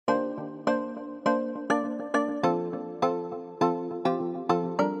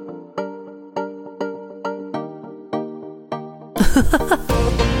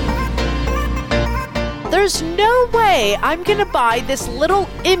There's no way I'm gonna buy this little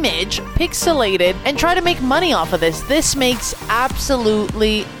image, pixelated, and try to make money off of this. This makes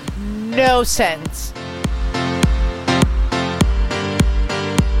absolutely no sense.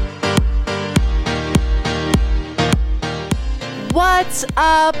 What's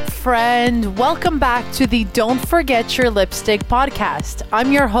up, friend? Welcome back to the Don't Forget Your Lipstick podcast.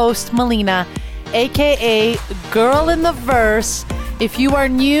 I'm your host, Melina, aka Girl in the Verse. If you are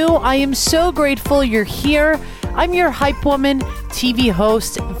new, I am so grateful you're here. I'm your hype woman, TV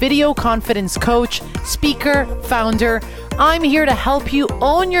host, video confidence coach, speaker, founder. I'm here to help you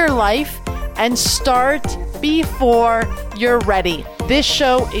own your life and start before you're ready. This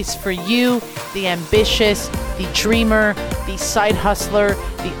show is for you, the ambitious, the dreamer, the side hustler,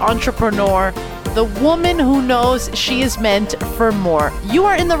 the entrepreneur, the woman who knows she is meant for more. You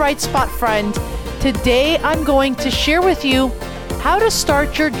are in the right spot, friend. Today, I'm going to share with you how to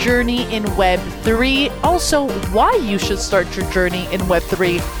start your journey in Web3. Also, why you should start your journey in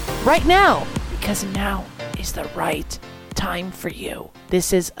Web3 right now, because now is the right time for you.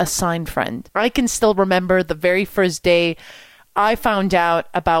 This is a sign, friend. I can still remember the very first day I found out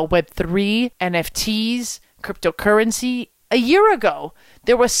about Web3, NFTs, cryptocurrency. A year ago,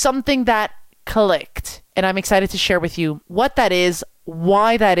 there was something that clicked, and I'm excited to share with you what that is,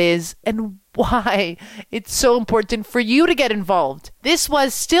 why that is, and why it's so important for you to get involved. This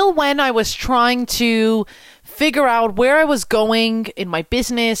was still when I was trying to figure out where I was going in my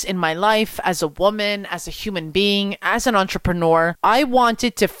business, in my life, as a woman, as a human being, as an entrepreneur. I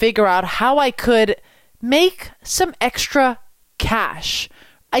wanted to figure out how I could make some extra cash.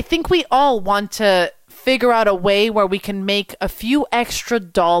 I think we all want to figure out a way where we can make a few extra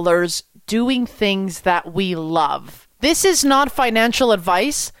dollars doing things that we love. This is not financial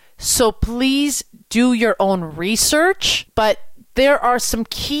advice, so please do your own research, but there are some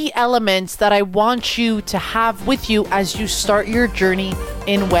key elements that I want you to have with you as you start your journey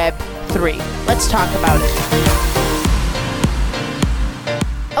in Web3. Let's talk about it.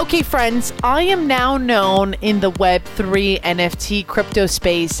 Okay, friends, I am now known in the Web3 NFT crypto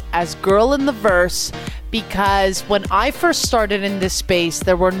space as Girl in the Verse because when I first started in this space,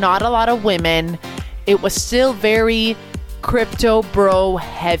 there were not a lot of women. It was still very crypto bro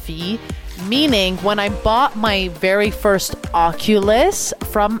heavy, meaning when I bought my very first Oculus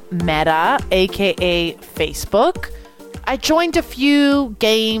from Meta, aka Facebook, I joined a few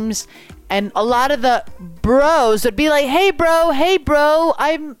games and a lot of the bros would be like, hey bro,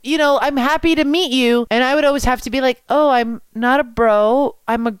 I'm happy to meet you. And I would always have to be like, oh, I'm not a bro,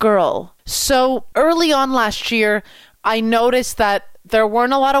 I'm a girl. So early on last year, I noticed that there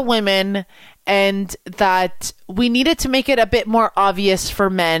weren't a lot of women and that we needed to make it a bit more obvious for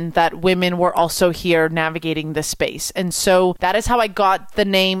men that women were also here navigating the space. And so that is how I got the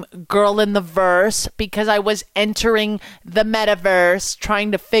name Girl in the Verse, because I was entering the metaverse,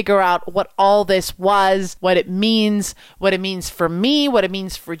 trying to figure out what all this was, what it means for me, what it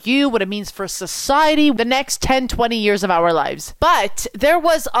means for you, what it means for society, the next 10, 20 years of our lives. But there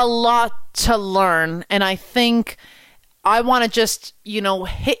was a lot to learn, and I think I want to just,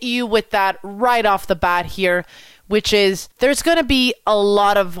 hit you with that right off the bat here, which is there's going to be a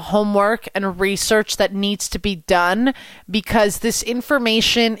lot of homework and research that needs to be done because this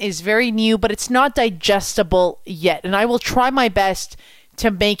information is very new, but it's not digestible yet. And I will try my best to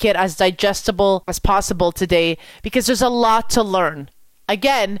make it as digestible as possible today because there's a lot to learn.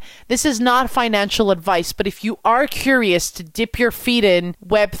 Again, this is not financial advice, but if you are curious to dip your feet in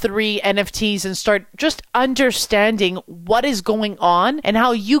Web3 NFTs and start just understanding what is going on and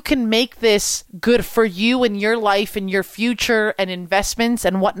how you can make this good for you in your life and your future and investments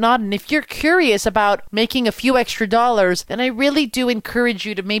and whatnot, and if you're curious about making a few extra dollars, then I really do encourage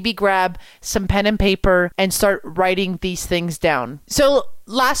you to maybe grab some pen and paper and start writing these things down. So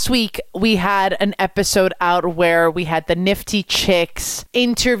last week, we had an episode out where we had the Nifty Chicks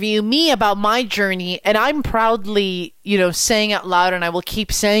interview me about my journey, and I'm proudly, saying out loud, and I will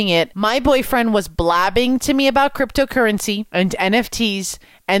keep saying it, my boyfriend was blabbing to me about cryptocurrency and NFTs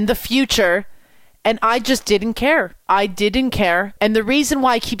and the future, and I just didn't care. I didn't care. And the reason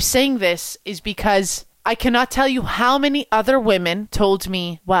why I keep saying this is because I cannot tell you how many other women told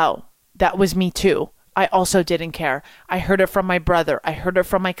me, wow, that was me too. I also didn't care. I heard it from my brother. I heard it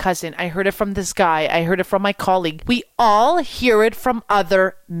from my cousin. I heard it from this guy. I heard it from my colleague. We all hear it from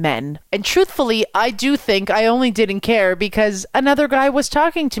other men. And truthfully, I do think I only didn't care because another guy was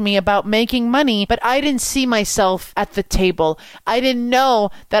talking to me about making money, but I didn't see myself at the table. I didn't know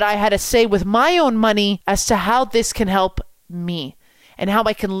that I had a say with my own money as to how this can help me. and how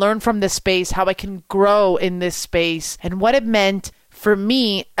I can learn from this space, how I can grow in this space, and what it meant for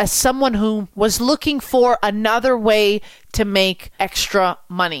me as someone who was looking for another way to make extra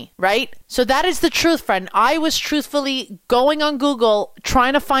money, right? So that is the truth, friend. I was truthfully going on Google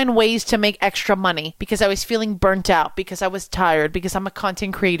trying to find ways to make extra money because I was feeling burnt out, because I was tired, because I'm a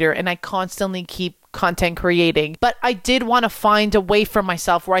content creator and I constantly keep content creating. But I did want to find a way for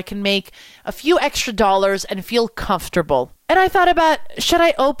myself where I can make a few extra dollars and feel comfortable. And I thought about, should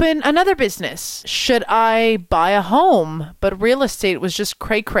I open another business? Should I buy a home? But real estate was just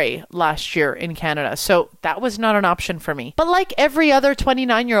cray-cray last year in Canada. So that was not an option for me. But like every other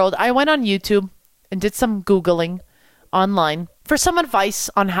 29-year-old, I went on YouTube and did some Googling online for some advice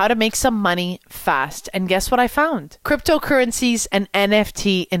on how to make some money fast. And guess what I found? Cryptocurrencies and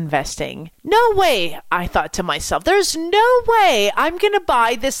NFT investing. No way, I thought to myself. There's no way I'm going to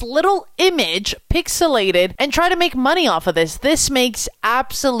buy this little image pixelated and try to make money off of this. This makes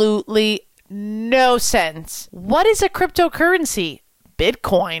absolutely no sense. What is a cryptocurrency?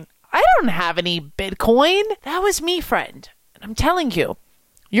 Bitcoin. I don't have any Bitcoin. That was me, friend. And I'm telling you,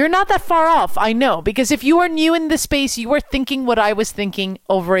 you're not that far off, I know, because if you are new in this space, you are thinking what I was thinking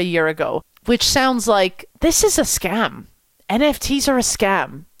over a year ago, which sounds like this is a scam. NFTs are a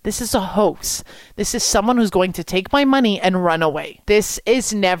scam. This is a hoax. This is someone who's going to take my money and run away. This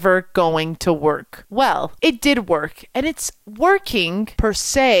is never going to work. Well, it did work, and it's working per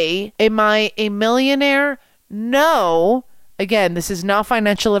se. Am I a millionaire? No. Again, this is not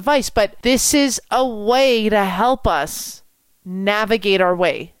financial advice, but this is a way to help us navigate our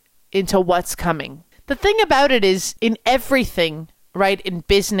way into what's coming. The thing about it is, in everything, right, in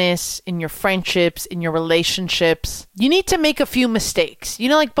business, in your friendships, in your relationships, you need to make a few mistakes. You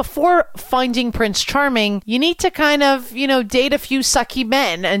know, like before finding Prince Charming, you need to kind of, date a few sucky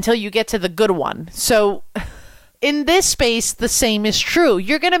men until you get to the good one. So in this space, the same is true.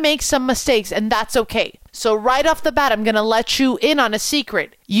 You're going to make some mistakes, and that's okay. So right off the bat, I'm going to let you in on a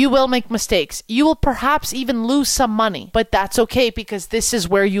secret. You will make mistakes. You will perhaps even lose some money, but that's okay because this is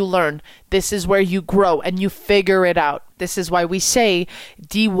where you learn. This is where you grow and you figure it out. This is why we say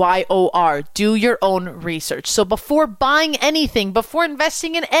DYOR, do your own research. So before buying anything, before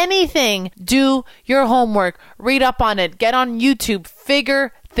investing in anything, do your homework, read up on it, get on YouTube,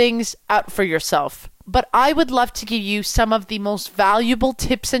 figure things out for yourself. But I would love to give you some of the most valuable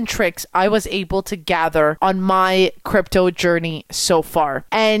tips and tricks I was able to gather on my crypto journey so far.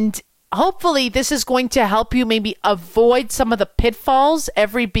 And hopefully this is going to help you maybe avoid some of the pitfalls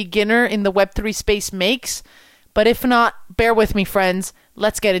every beginner in the Web3 space makes. But if not, bear with me, friends.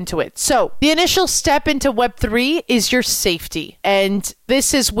 Let's get into it. So the initial step into Web3 is your safety. And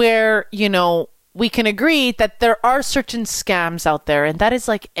this is where, we can agree that there are certain scams out there, and that is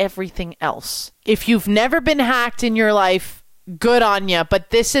like everything else. If you've never been hacked in your life, good on you, but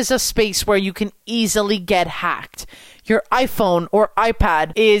this is a space where you can easily get hacked. Your iPhone or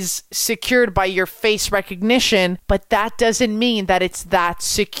iPad is secured by your face recognition, but that doesn't mean that it's that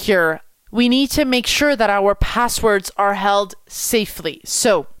secure. We need to make sure that our passwords are held safely.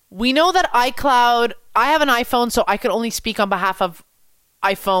 So we know that iCloud, I have an iPhone, so I can only speak on behalf of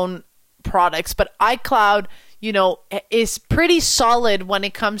iPhone products, but iCloud, is pretty solid when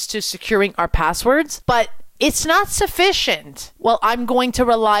it comes to securing our passwords, but it's not sufficient. Well, I'm going to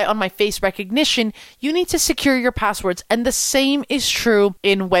rely on my face recognition. You need to secure your passwords, and the same is true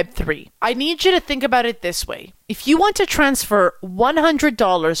in Web3. I need you to think about it this way. If you want to transfer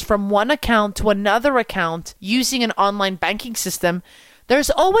 $100 from one account to another account using an online banking system,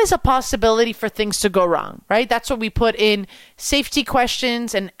 there's always a possibility for things to go wrong, right? That's what we put in safety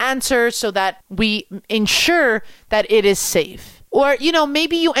questions and answers so that we ensure that it is safe. Or,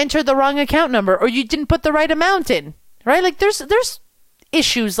 maybe you entered the wrong account number or you didn't put the right amount in, right? Like there's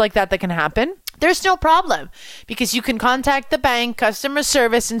issues like that can happen. There's no problem because you can contact the bank customer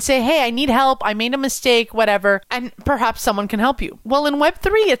service and say, hey, I need help. I made a mistake, whatever. And perhaps someone can help you. Well, in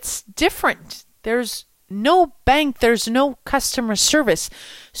Web3, it's different. There's no bank, there's no customer service.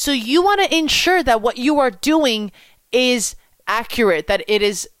 So you want to ensure that what you are doing is accurate, that it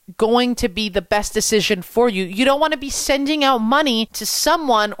is going to be the best decision for you. You don't want to be sending out money to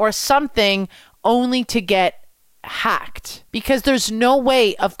someone or something only to get hacked because there's no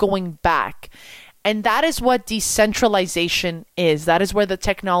way of going back. And that is what decentralization is. That is where the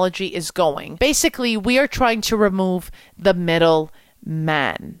technology is going. Basically, we are trying to remove the middle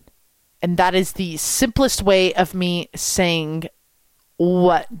man. And that is the simplest way of me saying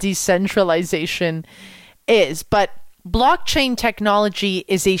what decentralization is. But blockchain technology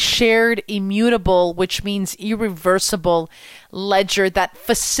is a shared, immutable, which means irreversible ledger that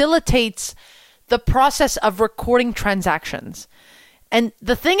facilitates the process of recording transactions. And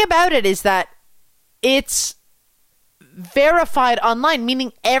the thing about it is that it's verified online,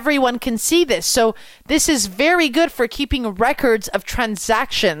 meaning everyone can see this. So this is very good for keeping records of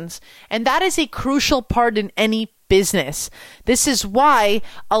transactions. And that is a crucial part in any business. This is why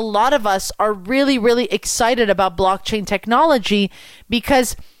a lot of us are really, really excited about blockchain technology,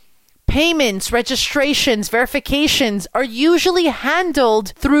 because payments, registrations, verifications are usually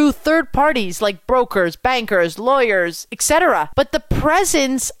handled through third parties like brokers, bankers, lawyers, etc. But the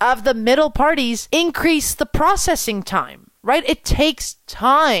presence of the middle parties increase the processing time, right? It takes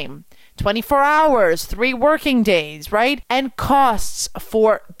time. 24 hours, 3 working days, right? And costs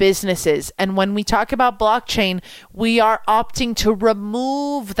for businesses. And when we talk about blockchain, we are opting to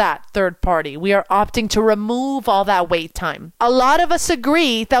remove that third party. We are opting to remove all that wait time. A lot of us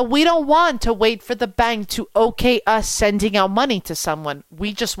agree that we don't want to wait for the bank to okay us sending out money to someone.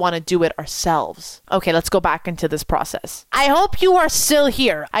 We just want to do it ourselves. Okay, let's go back into this process. I hope you are still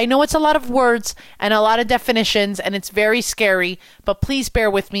here. I know it's a lot of words and a lot of definitions, and it's very scary, but please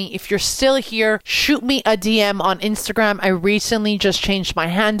bear with me. If you're still here, shoot me a DM on Instagram. I recently just changed my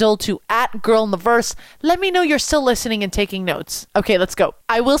handle to @girlintheverse. Let me know you're still listening and taking notes. Okay, let's go.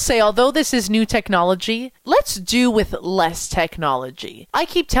 I will say, although this is new technology, let's do with less technology. I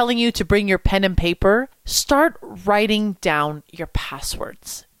keep telling you to bring your pen and paper. Start writing down your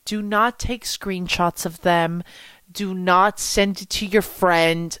passwords. Do not take screenshots of them. Do not send it to your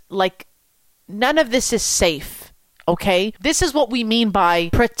friend. Like, none of this is safe. Okay? This is what we mean by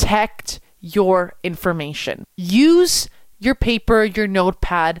protect your information. Use your paper, your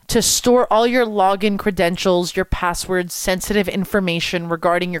notepad to store all your login credentials, your passwords, sensitive information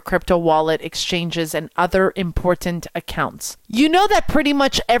regarding your crypto wallet, exchanges, and other important accounts. You know that pretty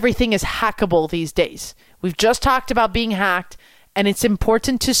much everything is hackable these days. We've just talked about being hacked, and it's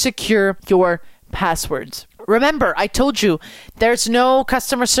important to secure your passwords. Remember, I told you there's no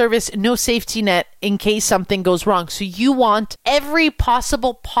customer service, no safety net in case something goes wrong. So you want every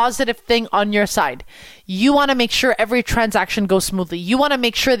possible positive thing on your side. You want to make sure every transaction goes smoothly. You want to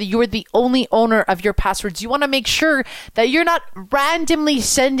make sure that you're the only owner of your passwords. You want to make sure that you're not randomly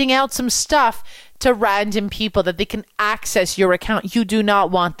sending out some stuff to random people, that they can access your account. You do not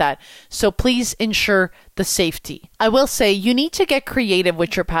want that. So please ensure the safety. I will say you need to get creative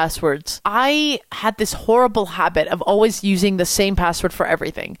with your passwords. I had this horrible habit of always using the same password for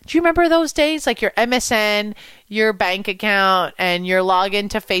everything. Do you remember those days? Like your MSN, your bank account, and your login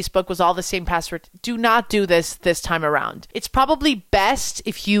to Facebook was all the same password. Do not do this time around. It's probably best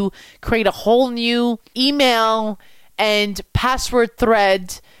if you create a whole new email and password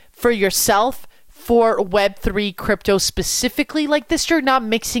thread for yourself for Web3 crypto specifically. Like this, you're not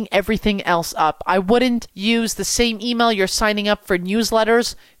mixing everything else up. I wouldn't use the same email you're signing up for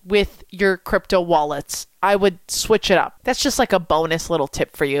newsletters with your crypto wallets. I would switch it up. That's just like a bonus little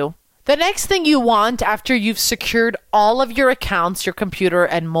tip for you. The next thing you want after you've secured all of your accounts, your computer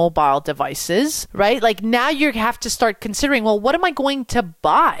and mobile devices, right? Like now you have to start considering, well, what am I going to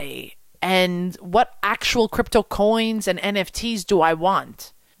buy? And what actual crypto coins and NFTs do I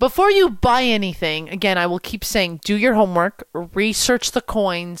want? Before you buy anything, again, I will keep saying, do your homework, research the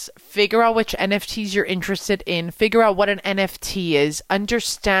coins, figure out which NFTs you're interested in, figure out what an NFT is,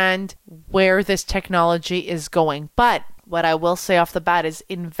 understand where this technology is going. But what I will say off the bat is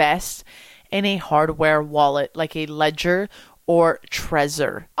invest in a hardware wallet like a Ledger or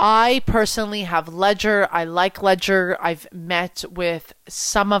Trezor. I personally have Ledger. I like Ledger. I've met with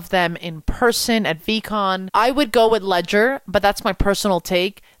some of them in person at VCon. I would go with Ledger, but that's my personal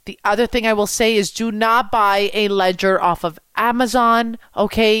take. The other thing I will say is do not buy a Ledger off of Amazon,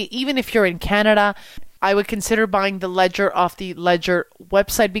 okay? Even if you're in Canada, I would consider buying the Ledger off the Ledger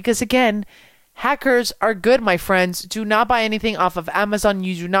website because, again, hackers are good, my friends. Do not buy anything off of Amazon.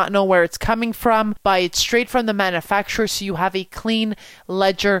 You do not know where it's coming from. Buy it straight from the manufacturer so you have a clean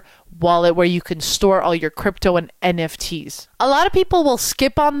Ledger wallet where you can store all your crypto and NFTs. A lot of people will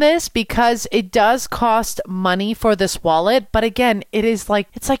skip on this because it does cost money for this wallet. But again, it's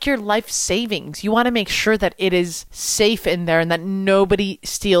like your life savings. You want to make sure that it is safe in there and that nobody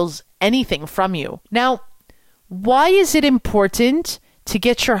steals anything from you. Now, why is it important to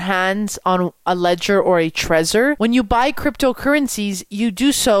get your hands on a Ledger or a Trezor? When you buy cryptocurrencies, you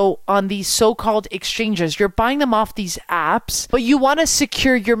do so on these so-called exchanges. You're buying them off these apps, but you want to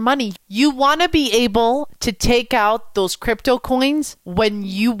secure your money. You want to be able to take out those crypto coins when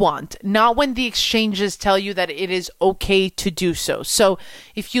you want, not when the exchanges tell you that it is okay to do so. So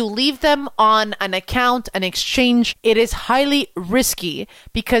if you leave them on an account, an exchange, it is highly risky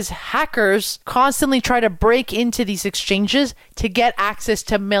because hackers constantly try to break into these exchanges to get access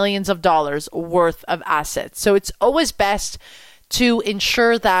to millions of dollars worth of assets. So it's always best to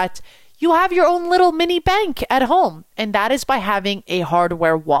ensure that you have your own little mini bank at home, and that is by having a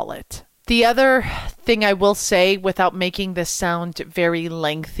hardware wallet. The other thing I will say, without making this sound very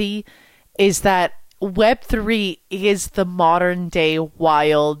lengthy, is that Web3 is the modern day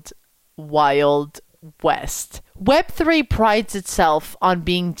wild west. Web3 prides itself on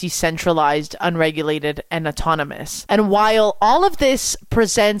being decentralized, unregulated, and autonomous. And while all of this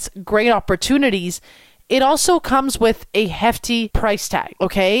presents great opportunities, it also comes with a hefty price tag,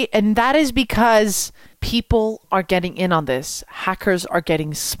 okay? And that is because people are getting in on this. Hackers are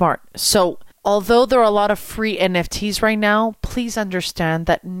getting smart. So although there are a lot of free NFTs right now, please understand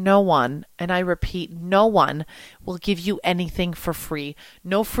that no one, and I repeat, no one will give you anything for free.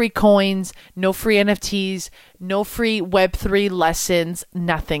 No free coins, no free NFTs, no free Web3 lessons,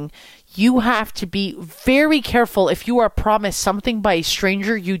 nothing. You have to be very careful if you are promised something by a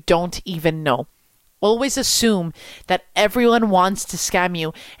stranger you don't even know. Always assume that everyone wants to scam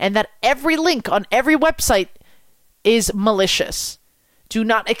you and that every link on every website is malicious. Do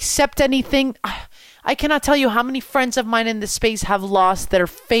not accept anything. I cannot tell you how many friends of mine in this space have lost their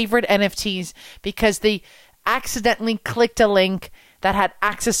favorite NFTs because they accidentally clicked a link that had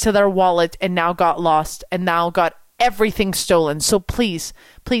access to their wallet and now got lost and now got everything stolen. So please,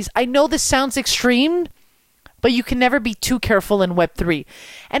 I know this sounds extreme, but you can never be too careful in Web3.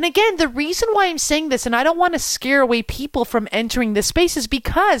 And again, the reason why I'm saying this, and I don't want to scare away people from entering this space, is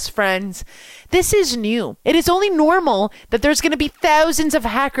because, friends, this is new. It is only normal that there's going to be thousands of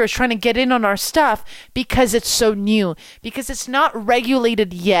hackers trying to get in on our stuff because it's so new, because it's not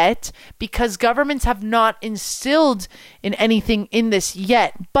regulated yet, because governments have not instilled in anything in this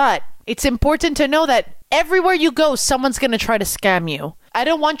yet. But it's important to know that everywhere you go, someone's going to try to scam you. I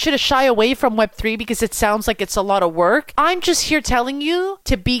don't want you to shy away from Web3 because it sounds like it's a lot of work. I'm just here telling you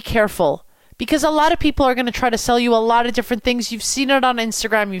to be careful because a lot of people are going to try to sell you a lot of different things. You've seen it on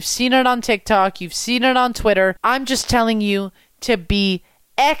Instagram. You've seen it on TikTok. You've seen it on Twitter. I'm just telling you to be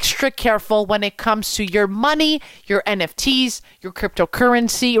extra careful when it comes to your money, your NFTs, your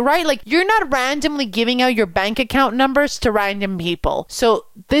cryptocurrency, right? Like, you're not randomly giving out your bank account numbers to random people. So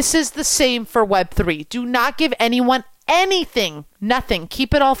this is the same for Web3. Do not give anyone anything, nothing.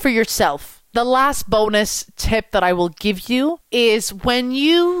 Keep it all for yourself. The last bonus tip that I will give you is when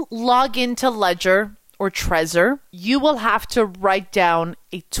you log into Ledger or Trezor, you will have to write down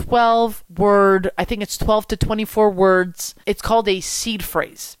a 12-word, I think it's 12 to 24 words. It's called a seed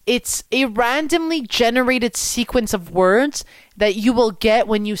phrase. It's a randomly generated sequence of words that you will get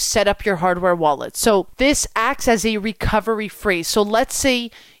when you set up your hardware wallet. So this acts as a recovery phrase. So let's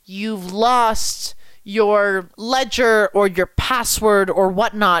say you've lost your ledger or your password or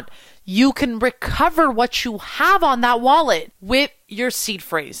whatnot. You can recover what you have on that wallet with your seed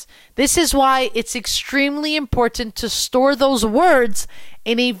phrase. This is why it's extremely important to store those words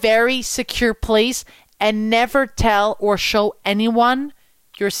in a very secure place and never tell or show anyone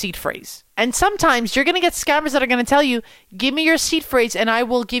your seed phrase. And sometimes you're going to get scammers that are going to tell you, give me your seed phrase and I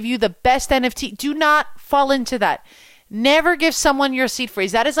will give you the best NFT. Do not fall into that. Never give someone your seed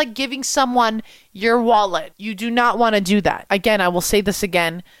phrase. That is like giving someone your wallet. You do not want to do that. Again, I will say this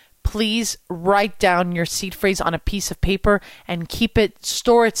again. Please write down your seed phrase on a piece of paper and keep it,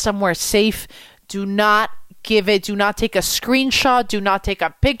 store it somewhere safe. Do not give it, do not take a screenshot, do not take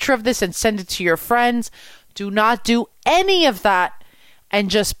a picture of this and send it to your friends. Do not do any of that. And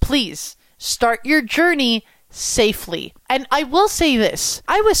just please start your journey safely. And I will say this,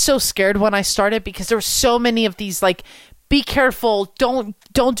 I was so scared when I started because there were so many of these like, be careful, don't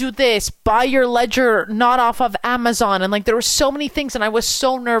do this, buy your ledger not off of Amazon, and like there were so many things and I was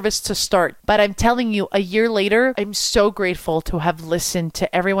so nervous to start. But I'm telling you, a year later, I'm so grateful to have listened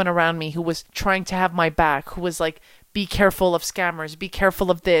to everyone around me who was trying to have my back, who was like, be careful of scammers, be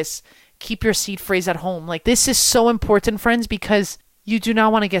careful of this, keep your seed phrase at home. Like, this is so important, friends, because you do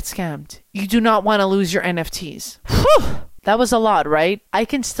not want to get scammed. You do not want to lose your NFTs. Whew! That was a lot, right? I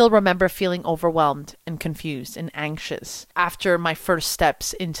can still remember feeling overwhelmed and confused and anxious after my first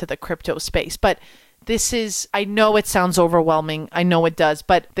steps into the crypto space. But this is, I know it sounds overwhelming. I know it does.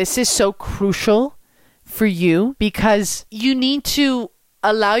 But this is so crucial for you because you need to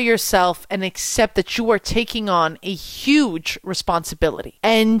allow yourself and accept that you are taking on a huge responsibility.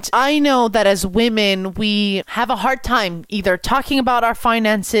 And I know that as women, we have a hard time either talking about our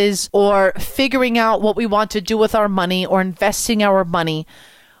finances or figuring out what we want to do with our money or investing our money.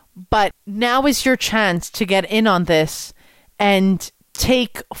 But now is your chance to get in on this and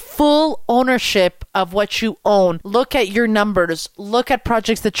take full ownership of what you own. Look at your numbers. Look at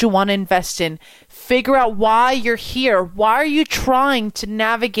projects that you want to invest in. Figure out why you're here. Why are you trying to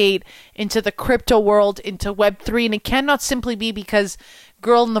navigate into the crypto world, into Web3? And it cannot simply be because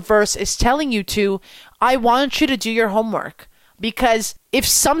Girl in the Verse is telling you to. I want you to do your homework, because if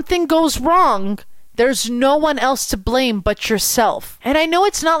something goes wrong, there's no one else to blame but yourself. And I know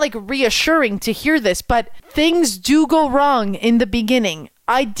it's not like reassuring to hear this, but things do go wrong in the beginning.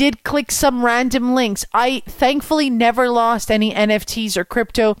 I did click some random links. I thankfully never lost any NFTs or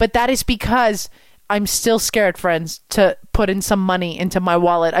crypto, but that is because I'm still scared, friends, to put in some money into my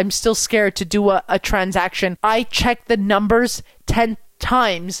wallet. I'm still scared to do a transaction. I check the numbers 10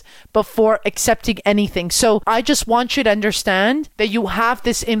 times before accepting anything. So I just want you to understand that you have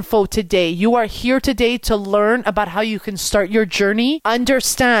this info today. You are here today to learn about how you can start your journey.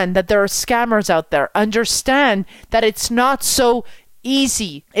 Understand that there are scammers out there. Understand that it's not so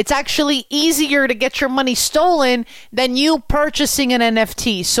easy. It's actually easier to get your money stolen than you purchasing an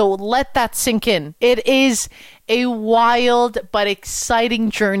NFT. So let that sink in. It is a wild but exciting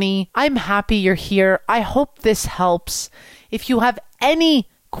journey. I'm happy you're here. I hope this helps. If you have any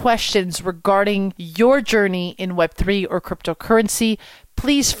questions regarding your journey in Web3 or cryptocurrency,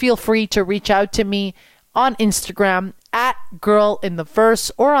 please feel free to reach out to me on Instagram at Girl in the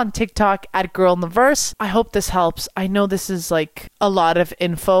Verse or on TikTok at Girl in the Verse. I hope this helps. I know this is like a lot of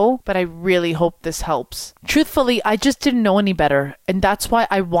info, but I really hope this helps. Truthfully, I just didn't know any better. And that's why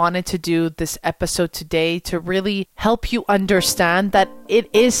I wanted to do this episode today, to really help you understand that it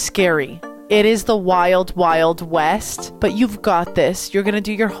is scary. It is the wild, wild west, but you've got this. You're going to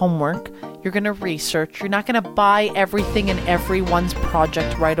do your homework. You're going to research. You're not going to buy everything in everyone's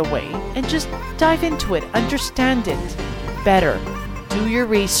project right away. And just dive into it. Understand it better. Do your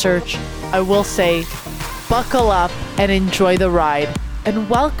research. I will say, buckle up and enjoy the ride. And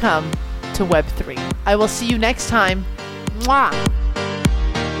welcome to Web3. I will see you next time. Mwah!